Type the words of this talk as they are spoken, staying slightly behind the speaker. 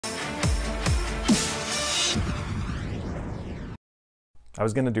I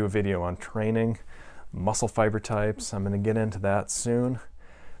was going to do a video on training, muscle fiber types. I'm going to get into that soon.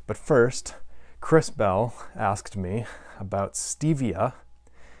 But first, Chris Bell asked me about stevia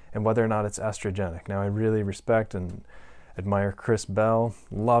and whether or not it's estrogenic. Now, I really respect and admire Chris Bell,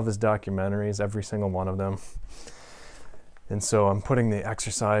 love his documentaries, every single one of them. And so I'm putting the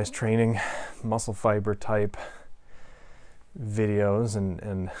exercise, training, muscle fiber type videos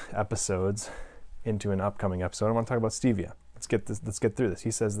and episodes into an upcoming episode. I want to talk about stevia. Let's get through this.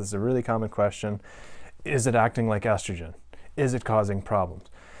 He says this is a really common question. Is it acting like estrogen? Is it causing problems?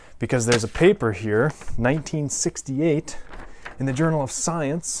 Because there's a paper here, 1968, in the Journal of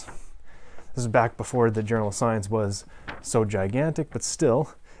Science. This is back before the Journal of Science was so gigantic, but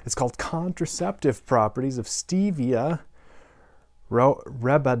still, it's called Contraceptive Properties of Stevia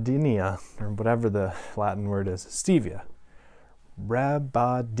Rebaudinia, or whatever the Latin word is. Stevia.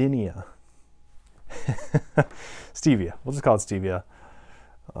 Rebaudinia. Stevia. We'll just call it stevia.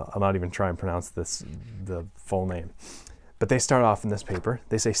 I'll not even try and pronounce the full name. But they start off in this paper.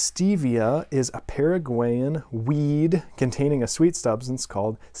 They say stevia is a Paraguayan weed containing a sweet substance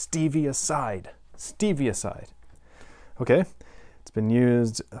called stevioside. Stevioside. Okay? It's been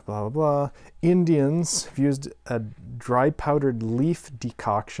used, blah, blah, blah. Indians have used a dry powdered leaf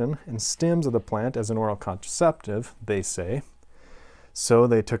decoction and stems of the plant as an oral contraceptive, they say. So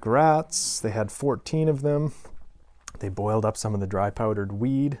they took rats, they had 14 of them, they boiled up some of the dry powdered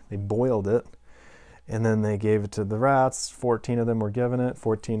weed, they boiled it, and then they gave it to the rats. 14 of them were given it,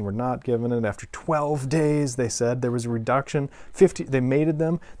 14 were not given it. After 12 days, they said there was a reduction, they mated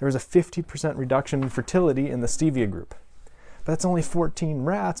them, there was a 50% reduction in fertility in the stevia group. But that's only 14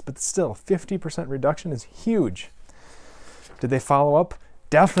 rats, but still, 50% reduction is huge. Did they follow up?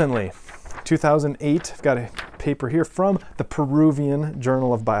 Definitely. 2008, I've got a paper here from the Peruvian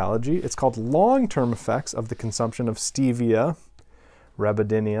Journal of Biology. It's called Long-Term Effects of the Consumption of Stevia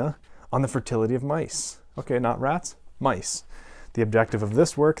Rebaudinia on the Fertility of Mice. Okay, not rats, mice. The objective of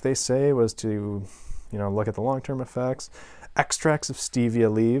this work, they say, was to, look at the long-term effects. Extracts of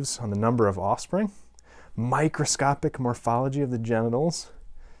stevia leaves on the number of offspring, microscopic morphology of the genitals,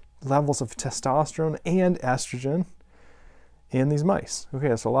 levels of testosterone and estrogen in these mice.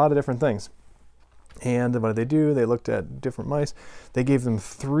 Okay, so a lot of different things. And what did they do? They looked at different mice. They gave them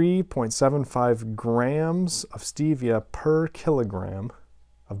 3.75 grams of stevia per kilogram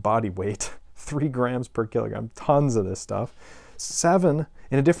of body weight. 3 grams per kilogram. Tons of this stuff. 7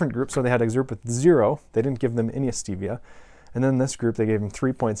 in a different group. So they had a group with 0. They didn't give them any stevia. And then this group, they gave them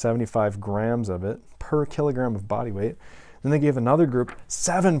 3.75 grams of it per kilogram of body weight. Then they gave another group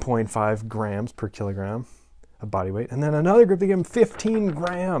 7.5 grams per kilogram of body weight. And then another group, they gave them 15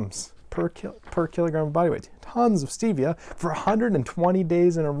 grams per kilogram of body weight. Tons of stevia for 120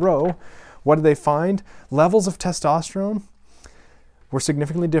 days in a row. What did they find? Levels of testosterone were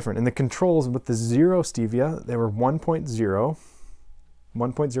significantly different. In the controls with the 0 stevia, they were 1.0,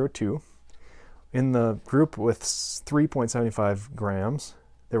 1.02. In the group with 3.75 grams,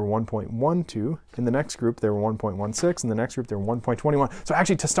 they were 1.12. In the next group, they were 1.16. In the next group, they were 1.21. So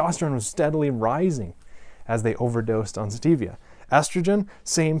actually, testosterone was steadily rising as they overdosed on stevia. Estrogen,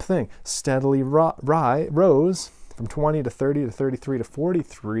 same thing, steadily rose from 20 to 30 to 33 to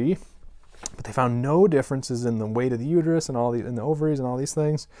 43. But they found no differences in the weight of the uterus and in the ovaries and all these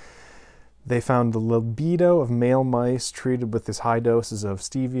things. They found the libido of male mice treated with these high doses of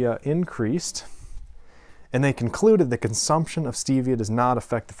stevia increased. And they concluded the consumption of stevia does not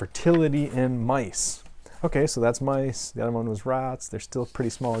affect the fertility in mice. Okay, so that's mice. The other one was rats. They're still pretty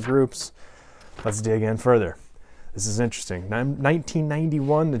small groups. Let's dig in further. This is interesting.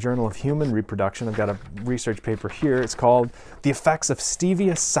 1991, the Journal of Human Reproduction. I've got a research paper here. It's called The Effects of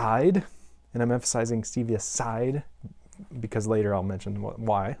Stevioside. And I'm emphasizing stevioside because later I'll mention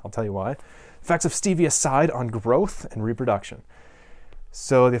why. I'll tell you why. Effects of stevioside on growth and reproduction.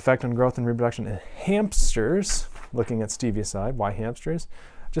 So the effect on growth and reproduction in hamsters, looking at stevioside. Why hamsters?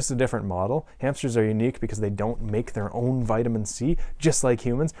 Just a different model. Hamsters are unique because they don't make their own vitamin C, just like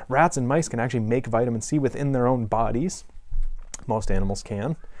humans. Rats and mice can actually make vitamin C within their own bodies. Most animals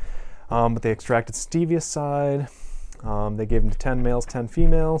can. But they extracted stevioside. They gave them to 10 males, 10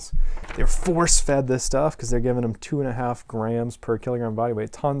 females. They're force-fed this stuff because they're giving them 2.5 grams per kilogram body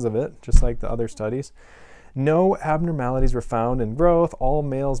weight, tons of it, just like the other studies. No abnormalities were found in growth. All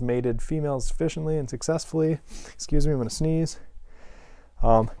males mated females efficiently and successfully. Excuse me, I'm going to sneeze.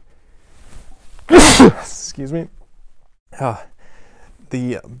 Excuse me.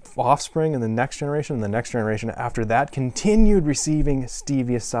 The offspring and the next generation after that continued receiving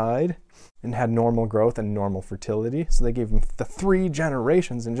stevioside and had normal growth and normal fertility. So they gave them the 3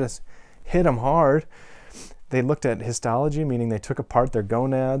 generations and just hit them hard. They looked at histology, meaning they took apart their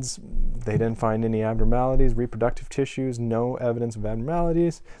gonads. They didn't find any abnormalities. Reproductive tissues, no evidence of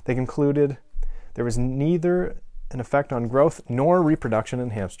abnormalities. They concluded there was neither an effect on growth nor reproduction in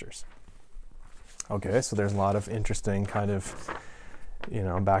hamsters. Okay, so there's a lot of interesting kind of,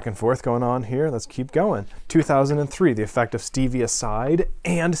 back and forth going on here. Let's keep going. 2003, the effect of stevia-side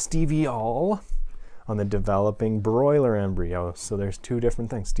and steviol on the developing broiler embryo. So there's two different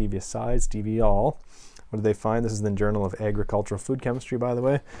things, stevia-side, steviol. What did they find? This is in the Journal of Agricultural Food Chemistry, by the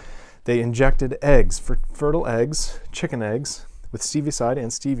way. They injected eggs, fertile eggs, chicken eggs, with stevia-side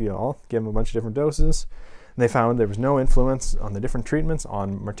and steviol, gave them a bunch of different doses. And they found there was no influence on the different treatments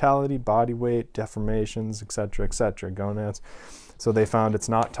on mortality, body weight, deformations, etc., gonads. So they found it's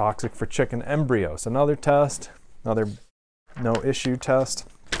not toxic for chicken embryos. Another test, another no-issue test.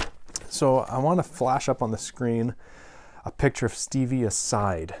 So I want to flash up on the screen a picture of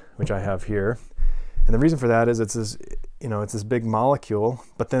stevia-side, which I have here. And the reason for that is it's this, it's this big molecule,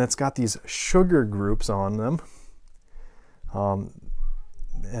 but then it's got these sugar groups on them.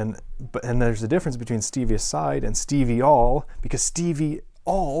 And there's a difference between stevia-side and steviol, because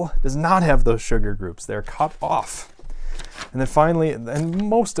steviol does not have those sugar groups. They're cut off. And then finally, and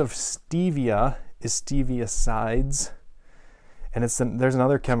most of stevia is stevia-sides. And there's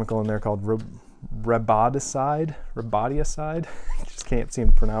another chemical in there called rhabdicide. Just can't seem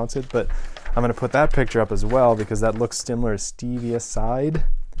to pronounce it, but I'm going to put that picture up as well because that looks similar to stevia-side.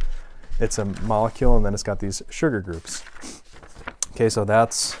 It's a molecule and then it's got these sugar groups. Okay, so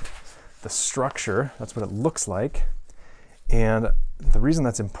that's the structure. That's what it looks like. And the reason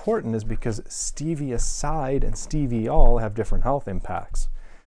that's important is because stevia-side and steviol have different health impacts.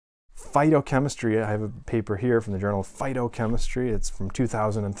 Phytochemistry, I have a paper here from the Journal of Phytochemistry. It's from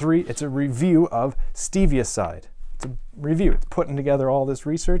 2003. It's a review of stevia-side. It's a review. It's putting together all this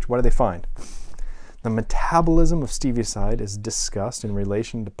research. What do they find? The metabolism of stevia-side is discussed in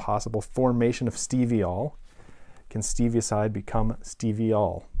relation to possible formation of steviol. Can stevia-side become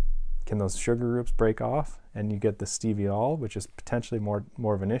steviol? Can those sugar groups break off and you get the steviol, which is potentially more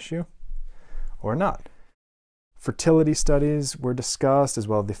of an issue, or not? Fertility studies were discussed, as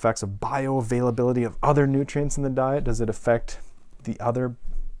well as the effects of bioavailability of other nutrients in the diet. Does it affect the other,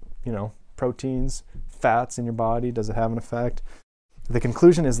 proteins, fats in your body? Does it have an effect? The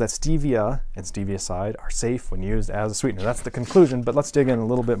conclusion is that stevia and stevia-side are safe when used as a sweetener. That's the conclusion, but let's dig in a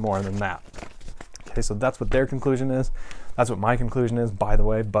little bit more than that. Okay, so that's what their conclusion is. That's what my conclusion is, by the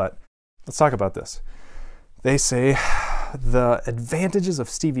way, but let's talk about this. They say the advantages of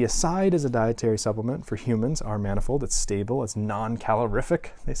stevia-side as a dietary supplement for humans are manifold. It's stable, it's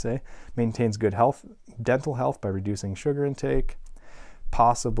non-calorific, they say, maintains good health, dental health by reducing sugar intake,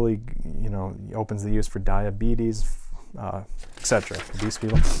 possibly, opens the use for diabetes, etc. Obese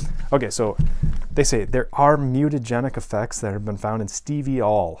people. Okay, so they say there are mutagenic effects that have been found in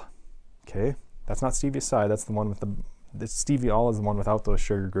steviol. Okay, that's not stevia-side, that's the one with the steviol is the one without those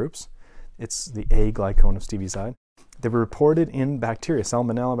sugar groups. It's the A glycone of stevia-side. They were reported in bacteria,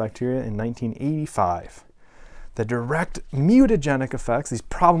 Salmonella bacteria, in 1985. The direct mutagenic effects, these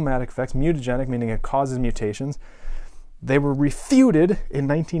problematic effects, mutagenic meaning it causes mutations, they were refuted in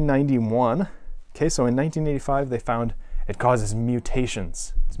 1991. Okay, so in 1985 they found it causes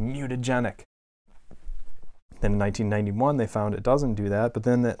mutations. It's mutagenic. Then in 1991 they found it doesn't do that, but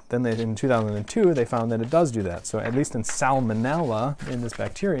then in 2002 they found that it does do that. So at least in Salmonella, in this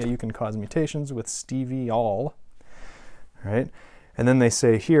bacteria, you can cause mutations with steviol. Right? And then they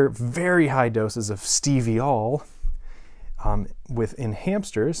say here, very high doses of steviol in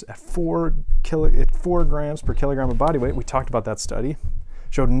hamsters at 4 grams per kilogram of body weight. We talked about that study.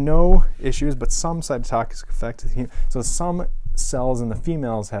 Showed no issues, but some cytotoxic effects. So some cells in the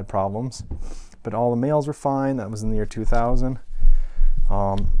females had problems, but all the males were fine. That was in the year 2000.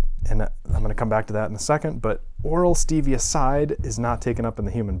 And I'm going to come back to that in a second, but oral stevia-side is not taken up in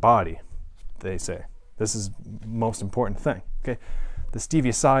the human body, they say. This is the most important thing, okay? The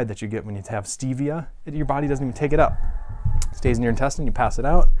stevia-side that you get when you have stevia, your body doesn't even take it up. It stays in your intestine, you pass it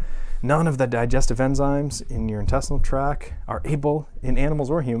out. None of the digestive enzymes in your intestinal tract are able, in animals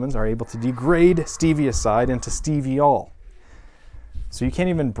or humans, are able to degrade stevia-side into steviol. So you can't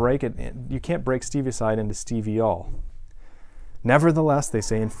even break it, you can't break stevia-side into steviol. Nevertheless, they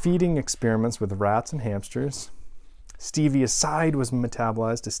say in feeding experiments with rats and hamsters, stevia-side was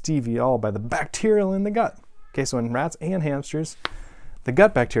metabolized to steviol by the bacterial in the gut. Okay, so in rats and hamsters, the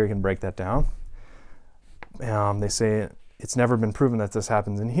gut bacteria can break that down. They say it's never been proven that this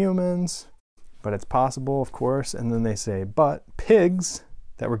happens in humans, but it's possible, of course. And then they say, but pigs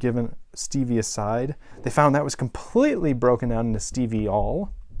that were given stevia-side, they found that was completely broken down into steviol,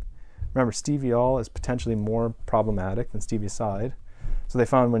 Remember, steviol is potentially more problematic than stevioside. So they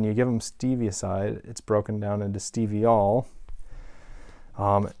found when you give them stevioside, it's broken down into steviol.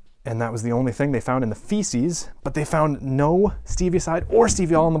 And that was the only thing they found in the feces, but they found no stevioside or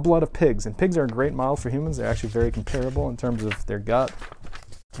steviol in the blood of pigs. And pigs are a great model for humans. They're actually very comparable in terms of their gut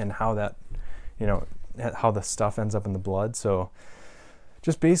and how that, how the stuff ends up in the blood. So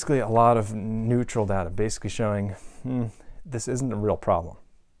just basically a lot of neutral data, basically showing this isn't a real problem,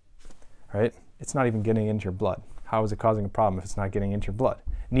 right? It's not even getting into your blood. How is it causing a problem if it's not getting into your blood?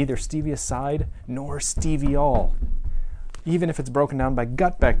 Neither stevioside nor steviol. Even if it's broken down by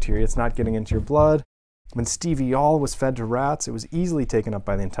gut bacteria, it's not getting into your blood. When steviol was fed to rats, it was easily taken up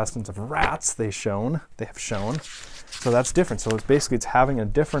by the intestines of rats, they have shown. So that's different. So it's having a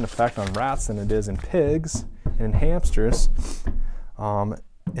different effect on rats than it is in pigs and in hamsters. And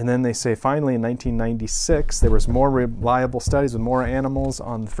then they say finally in 1996, there was more reliable studies with more animals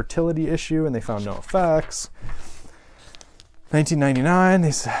on the fertility issue, and they found no effects. 1999,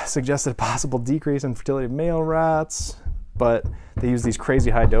 they suggested a possible decrease in fertility of male rats, but they use these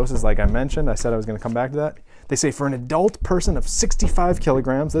crazy high doses like I mentioned. I said I was going to come back to that. They say for an adult person of 65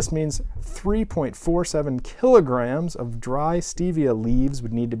 kilograms, this means 3.47 kilograms of dry stevia leaves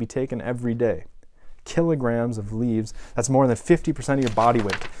would need to be taken every day. Kilograms of leaves, that's more than 50% of your body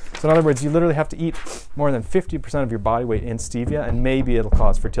weight. So in other words, you literally have to eat more than 50% of your body weight in stevia, and maybe it'll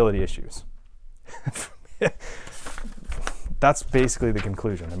cause fertility issues. That's basically the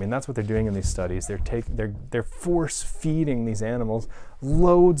conclusion. I mean, that's what they're doing in these studies. They're force feeding these animals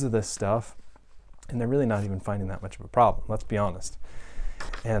loads of this stuff, and they're really not even finding that much of a problem, let's be honest.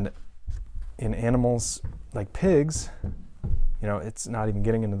 And in animals like pigs, it's not even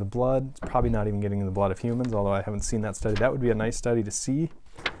getting into the blood. It's probably not even getting in the blood of humans, although I haven't seen that study. That would be a nice study to see,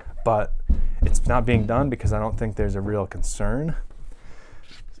 but it's not being done because I don't think there's a real concern.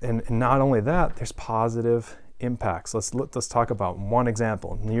 And not only that, there's positive impacts. Let's talk about one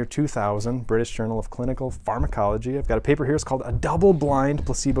example. In the year 2000, British Journal of Clinical Pharmacology, I've got a paper here, it's called A Double-Blind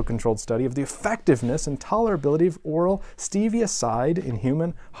Placebo-Controlled Study of the Effectiveness and Tolerability of Oral Stevioside in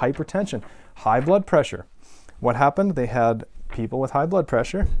Human Hypertension. High blood pressure. What happened? They had people with high blood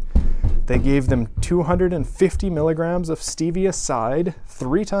pressure. They gave them 250 milligrams of stevioside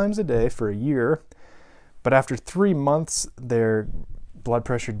 3 times a day for a year, but after 3 months, their blood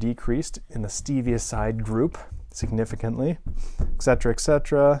pressure decreased in the stevioside group significantly, etc.,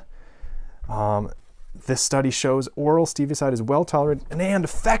 etc. This study shows oral stevioside is well tolerated and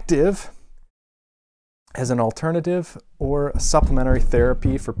effective as an alternative or a supplementary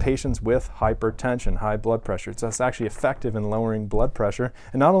therapy for patients with hypertension, high blood pressure. So it's actually effective in lowering blood pressure.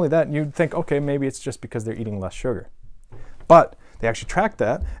 And not only that, you'd think, okay, maybe it's just because they're eating less sugar. But they actually tracked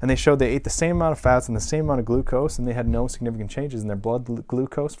that, and they showed they ate the same amount of fats and the same amount of glucose, and they had no significant changes in their blood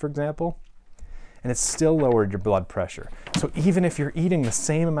glucose, for example. And it still lowered your blood pressure. So even if you're eating the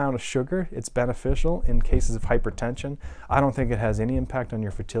same amount of sugar, it's beneficial in cases of hypertension. I don't think it has any impact on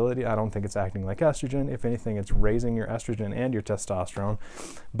your fertility. I don't think it's acting like estrogen. If anything, it's raising your estrogen and your testosterone.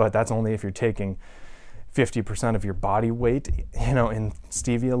 But that's only if you're taking 50% of your body weight, in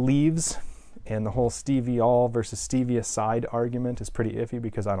stevia leaves. And the whole steviol versus stevioside argument is pretty iffy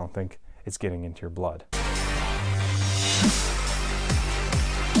because I don't think it's getting into your blood.